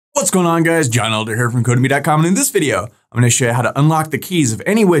What's going on, guys? John Elder here from Codemy.com, and in this video, I'm going to show you how to unlock the keys of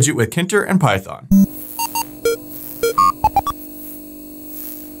any widget with Tkinter and Python.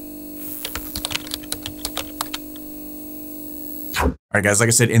 Alright guys, like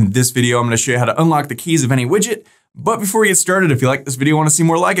I said, in this video, I'm going to show you how to unlock the keys of any widget. But before we get started, if you like this video and want to see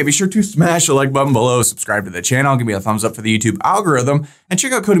more like it, be sure to smash the like button below, subscribe to the channel, give me a thumbs up for the YouTube algorithm, and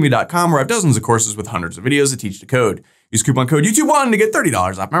check out Codemy.com where I have dozens of courses with hundreds of videos that teach to code. Use coupon code YouTube1 to get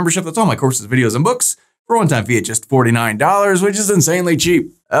 $30 off membership. That's all my courses, videos, and books for a one-time fee at just $49, which is insanely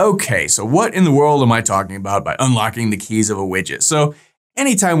cheap. Okay, so what in the world am I talking about by unlocking the keys of a widget? So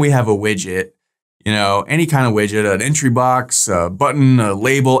anytime we have a widget, you know, any kind of widget, an entry box, a button, a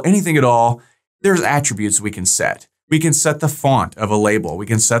label, anything at all, there's attributes we can set. We can set the font of a label. We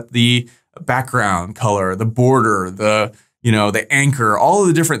can set the background color, the border, the anchor, all of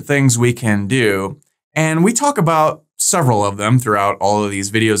the different things we can do. And we talk about several of them throughout all of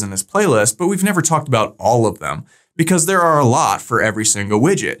these videos in this playlist, but we've never talked about all of them because there are a lot for every single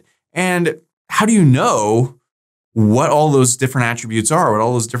widget. And how do you know what all those different attributes are, what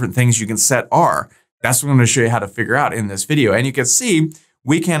all those different things you can set are? That's what I'm going to show you how to figure out in this video. And you can see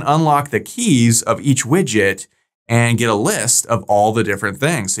we can unlock the keys of each widget and get a list of all the different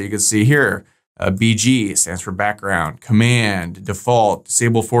things. So you can see here, BG stands for background, command, default,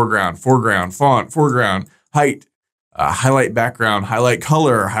 disable foreground, foreground, font, foreground, height, highlight background, highlight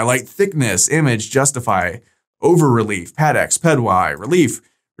color, highlight thickness, image, justify, over relief, pad X, pad Y, relief,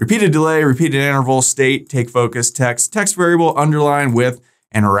 repeated delay, repeated interval, state, take focus, text, text variable, underline, width,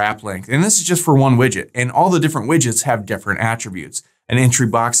 and wrap length. And this is just for one widget. And all the different widgets have different attributes. An entry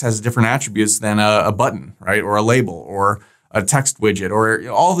box has different attributes than a button, right? Or a label, or a text widget, or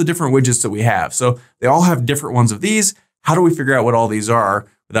all the different widgets that we have. So they all have different ones of these. How do we figure out what all these are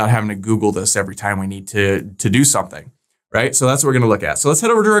without having to Google this every time we need to do something, right? So that's what we're going to look at. So let's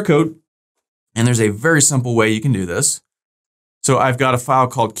head over to our code. And there's a very simple way you can do this. So I've got a file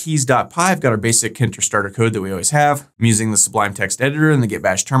called keys.py. I've got our basic Tkinter starter code that we always have. I'm using the Sublime Text Editor and the Git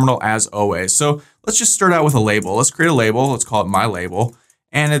Bash terminal as always. So let's just start out with a label. Let's create a label. Let's call it my label.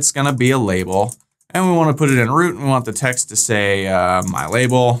 And it's going to be a label. And we want to put it in root. And we want the text to say my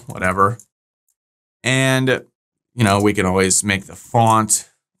label, whatever. And, you know, we can always make the font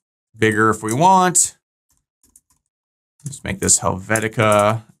bigger if we want. Let's make this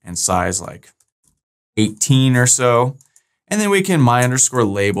Helvetica and size like 18 or so. And then we can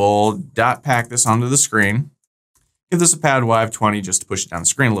my_label.pack this onto the screen. Give this a pad Y of 20 just to push it down the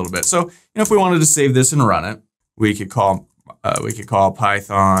screen a little bit. So, if we wanted to save this and run it, we could call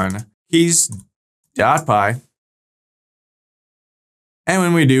Python keys.py. And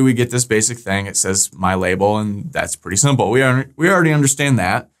when we do, we get this basic thing. It says my label, and that's pretty simple. We already understand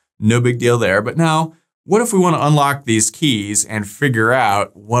that. No big deal there. But now, what if we want to unlock these keys and figure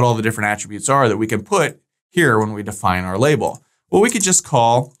out what all the different attributes are that we can put here when we define our label? Well, we could just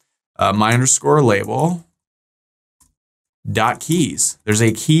call my_label.keys. There's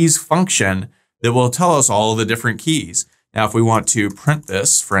a keys function that will tell us all of the different keys. Now, if we want to print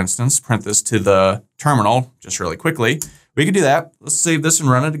this, for instance, print this to the terminal just really quickly, we could do that. Let's save this and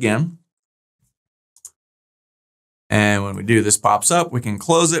run it again. And when we do, this pops up. We can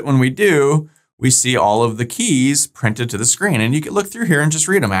close it. When we do, we see all of the keys printed to the screen. And you can look through here and just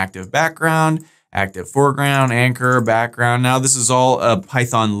read them. Active background, active foreground, anchor, background. Now this is all a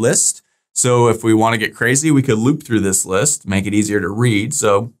Python list. So if we want to get crazy, we could loop through this list, make it easier to read.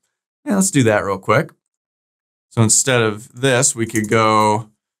 So yeah, let's do that real quick. So instead of this, we could go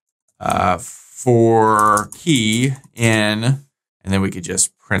for key in, and then we could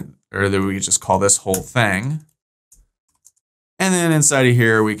just print, or then we could just call this whole thing. And then inside of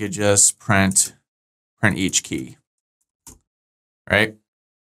here, we could just print each key, right?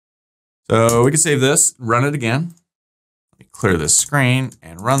 So we can save this, run it again. Let me clear this screen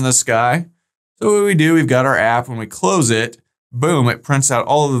and run this guy. So what we do, we've got our app. When we close it, boom, it prints out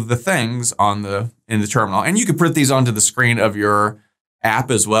all of the things in the terminal. And you could print these onto the screen of your app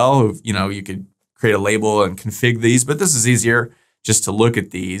as well. You know, you could create a label and config these, but this is easier just to look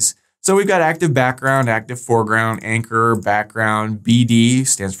at these. So we've got active background, active foreground, anchor, background, BD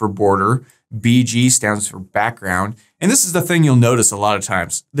stands for border, BG stands for background. And this is the thing you'll notice a lot of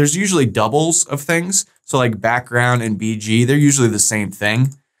times. There's usually doubles of things. So like background and BG, they're usually the same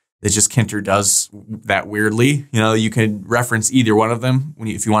thing. It's just Tkinter does that weirdly. You know, you could reference either one of them.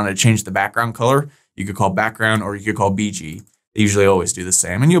 If you wanted to change the background color, you could call background or you could call BG. They usually always do the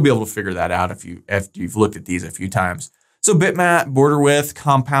same. And you'll be able to figure that out if you've looked at these a few times. So bitmap, border width,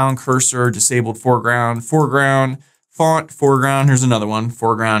 compound, cursor, disabled foreground, foreground, font, foreground. Here's another one,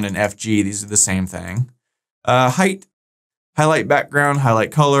 foreground and FG. These are the same thing. Height, highlight background,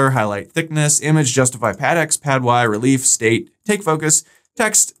 highlight color, highlight thickness, image, justify pad X, pad Y, relief, state, take focus,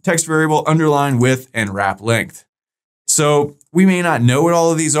 text, text variable, underline, width, and wrap length. So we may not know what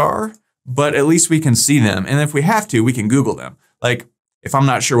all of these are, but at least we can see them. And if we have to, we can Google them. Like if I'm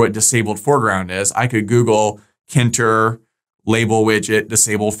not sure what disabled foreground is, I could Google Tkinter label widget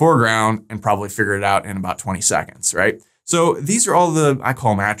disabled foreground and probably figure it out in about 20 seconds, right? So these are all the, I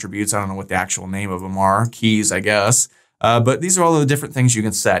call them attributes. I don't know what the actual name of them are, keys, I guess. But these are all the different things you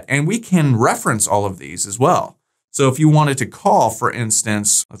can set. And we can reference all of these as well. So if you wanted to call, for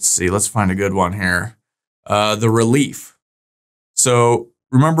instance, let's see, let's find a good one here. The relief. So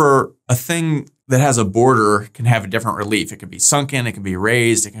remember, a thing that has a border can have a different relief. It can be sunken, it can be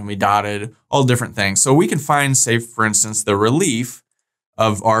raised, it can be dotted, all different things. So we can find, say, for instance, the relief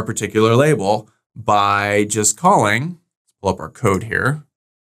of our particular label by just calling, let's pull up our code here.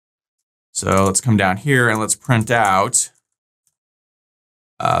 So let's come down here and let's print out,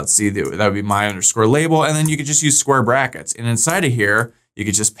 let's see, that would be my underscore label. And then you could just use square brackets. And inside of here, you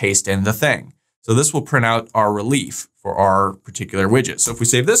could just paste in the thing. So this will print out our relief for our particular widget. So if we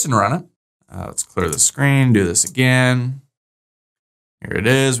save this and run it, let's clear the screen, do this again. Here it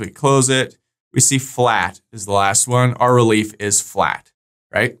is, we close it. We see flat is the last one. Our relief is flat,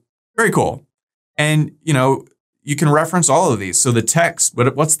 right? Very cool. And you know, you can reference all of these. So the text,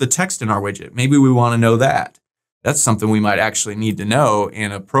 what's the text in our widget? Maybe we want to know that. That's something we might actually need to know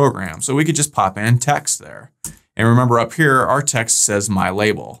in a program. So we could just pop in text there. And remember up here, our text says my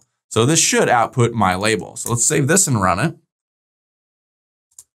label. So this should output my label. So let's save this and run it.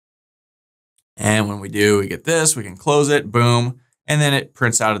 And when we do, we get this, we can close it, boom. And then it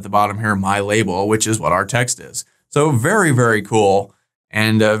prints out at the bottom here, my label, which is what our text is. So very, very cool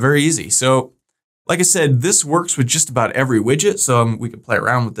and very easy. So like I said, this works with just about every widget. So we could play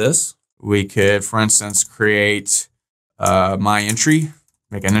around with this. We could, for instance, create my entry,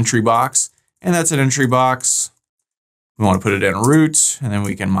 make an entry box. And that's an entry box. We want to put it in root, and then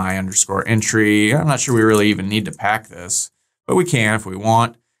we can my underscore entry. I'm not sure we really even need to pack this, but we can if we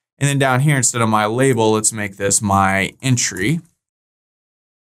want. And then down here, instead of my label, let's make this my entry.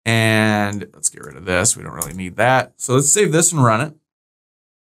 And let's get rid of this. We don't really need that. So let's save this and run it.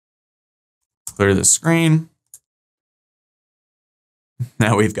 Clear the screen.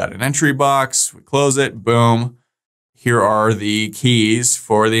 Now we've got an entry box. We close it, boom. Here are the keys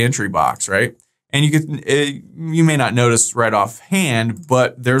for the entry box, right? And you may not notice right offhand,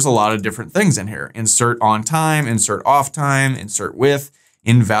 but there's a lot of different things in here. Insert on time, insert off time, insert with,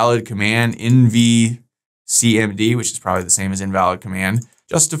 invalid command, NVCMD, which is probably the same as invalid command,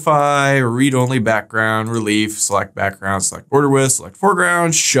 justify, read-only background, relief, select background, select border width, select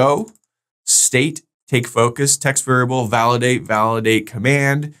foreground, show, state, take focus, text variable, validate, validate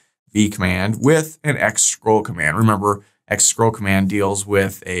command, V command, with, and X scroll command. Remember, X scroll command deals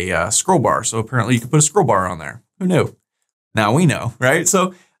with a scroll bar. So apparently you can put a scroll bar on there. Who knew? Now we know, right?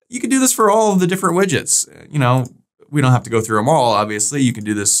 So you can do this for all of the different widgets. You know, we don't have to go through them all, obviously. You can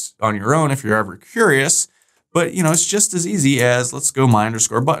do this on your own if you're ever curious. But, you know, it's just as easy as, let's go my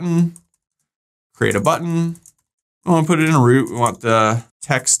underscore button, create a button. We want to put it in a root. We want the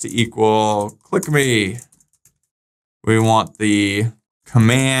text to equal click me. We want the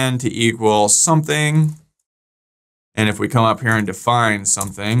command to equal something. And if we come up here and define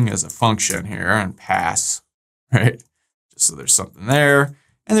something as a function here and pass, right? Just so there's something there.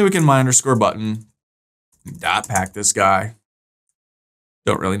 And then we can my underscore button, dot pack this guy.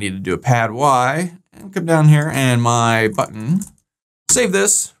 Don't really need to do a pad Y. And come down here and my button. Save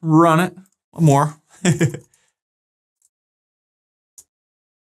this, run it. One more.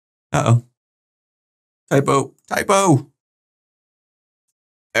 Uh-oh. Typo.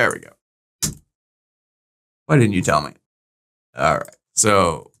 There we go. Why didn't you tell me? All right,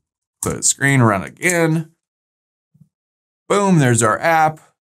 so clear the screen, run again. Boom, there's our app.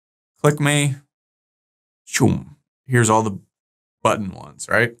 Click me. Choom. Here's all the button ones,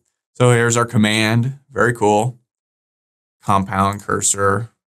 right? So here's our command, very cool. Compound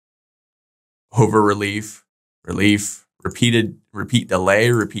cursor, over relief, repeat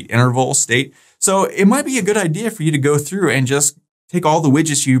delay, repeat interval, state. So it might be a good idea for you to go through and just take all the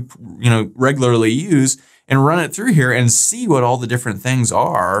widgets you regularly use and run it through here and see what all the different things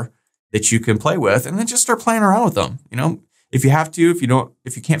are that you can play with, and then just start playing around with them. You know, if you have to, if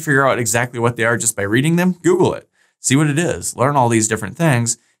you can't figure out exactly what they are just by reading them, Google it, see what it is, learn all these different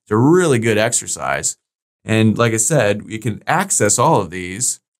things. It's a really good exercise. And like I said, you can access all of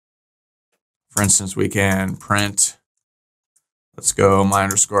these. For instance, we can print, let's go my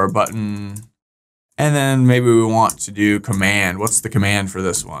underscore button, and then maybe we want to do command. What's the command for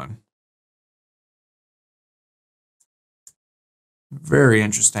this one? Very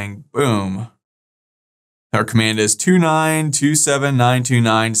interesting. Boom. Our command is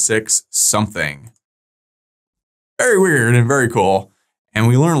 29279296 something. Very weird and very cool. And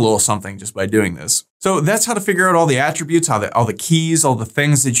we learn a little something just by doing this. So that's how to figure out all the attributes, all the keys, all the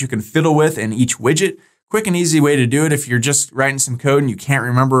things that you can fiddle with in each widget. Quick and easy way to do it if you're just writing some code and you can't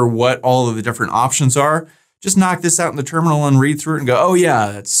remember what all of the different options are. Just knock this out in the terminal and read through it and go, oh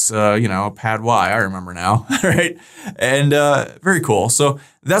yeah, that's, pad Y, I remember now, right? And very cool. So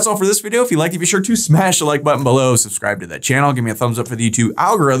that's all for this video. If you liked it, be sure to smash the like button below, subscribe to that channel, give me a thumbs up for the YouTube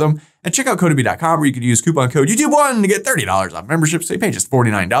algorithm, and check out Codemy.com where you could use coupon code YouTube1 to get $30 off membership. So you pay just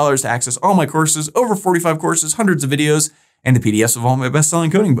 $49 to access all my courses, over 45 courses, hundreds of videos, and the PDFs of all my best-selling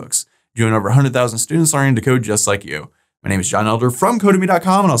coding books. Join over 100,000 students learning to code just like you. My name is John Elder from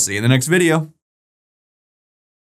Codemy.com, and I'll see you in the next video.